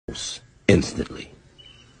instantly.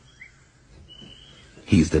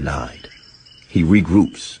 He's denied. He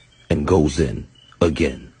regroups and goes in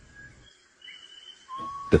again.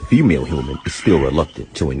 The female human is still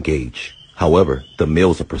reluctant to engage. However, the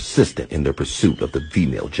males are persistent in their pursuit of the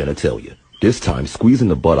female genitalia, this time squeezing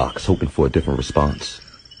the buttocks, hoping for a different response.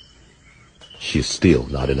 She is still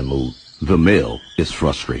not in the mood. The male is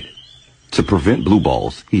frustrated. To prevent blue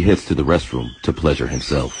balls, he heads to the restroom to pleasure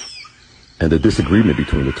himself. And the disagreement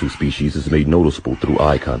between the two species is made noticeable through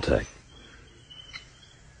eye contact.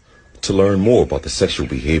 To learn more about the sexual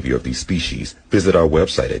behavior of these species, visit our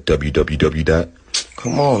website at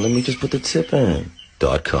Come on, let me just put the tip in.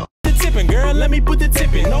 www.com. Girl, let me put the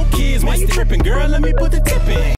tip in. No kids, why you tripping, girl? Let me put the tip in.